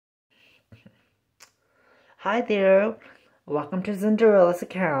Hi there, welcome to Cinderella's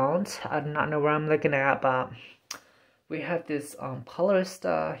account. I do not know where I'm looking at, but we have this colorist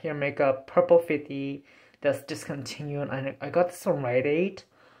hair makeup Purple 50 that's discontinued. I got this on Rite Aid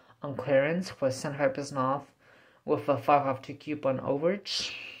on clearance for 75% off with a 5 off 2 coupon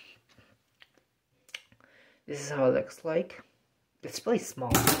overage. This is how it looks like. It's really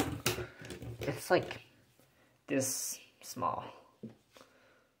small. It's like this small.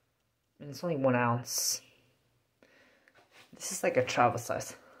 And it's only 1 ounce. This is like a travel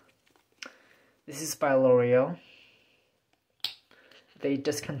size. This is by L'Oreal. They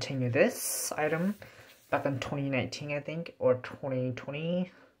discontinued this item back in 2019, I think, or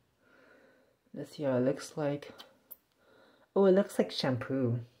 2020. Let's see how it looks like. Oh, it looks like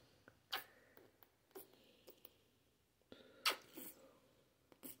shampoo.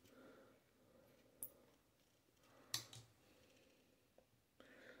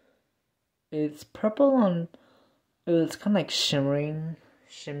 It's purple on. It's kind of like shimmery.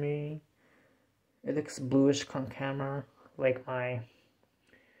 It looks bluish on camera, like my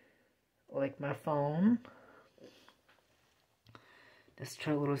phone. Let's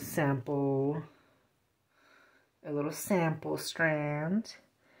try a little sample strand.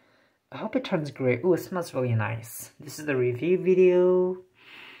 I hope it turns great. Ooh, it smells really nice. This is the review video.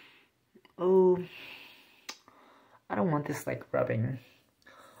 Oh, I don't want this like rubbing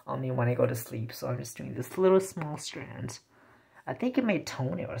on me when I go to sleep, so I'm just doing this little small strand. I think it may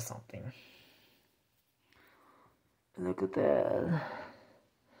tone it or something. Look at that.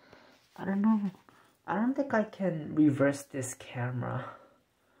 I don't know. I don't think I can reverse this camera.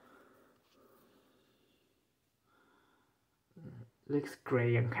 It looks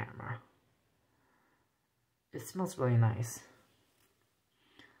gray on camera. It smells really nice.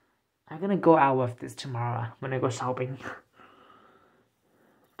 I'm gonna go out with this tomorrow when I go shopping.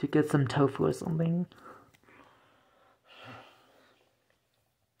 To get some tofu or something.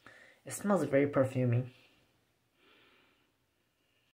 It smells very perfumey.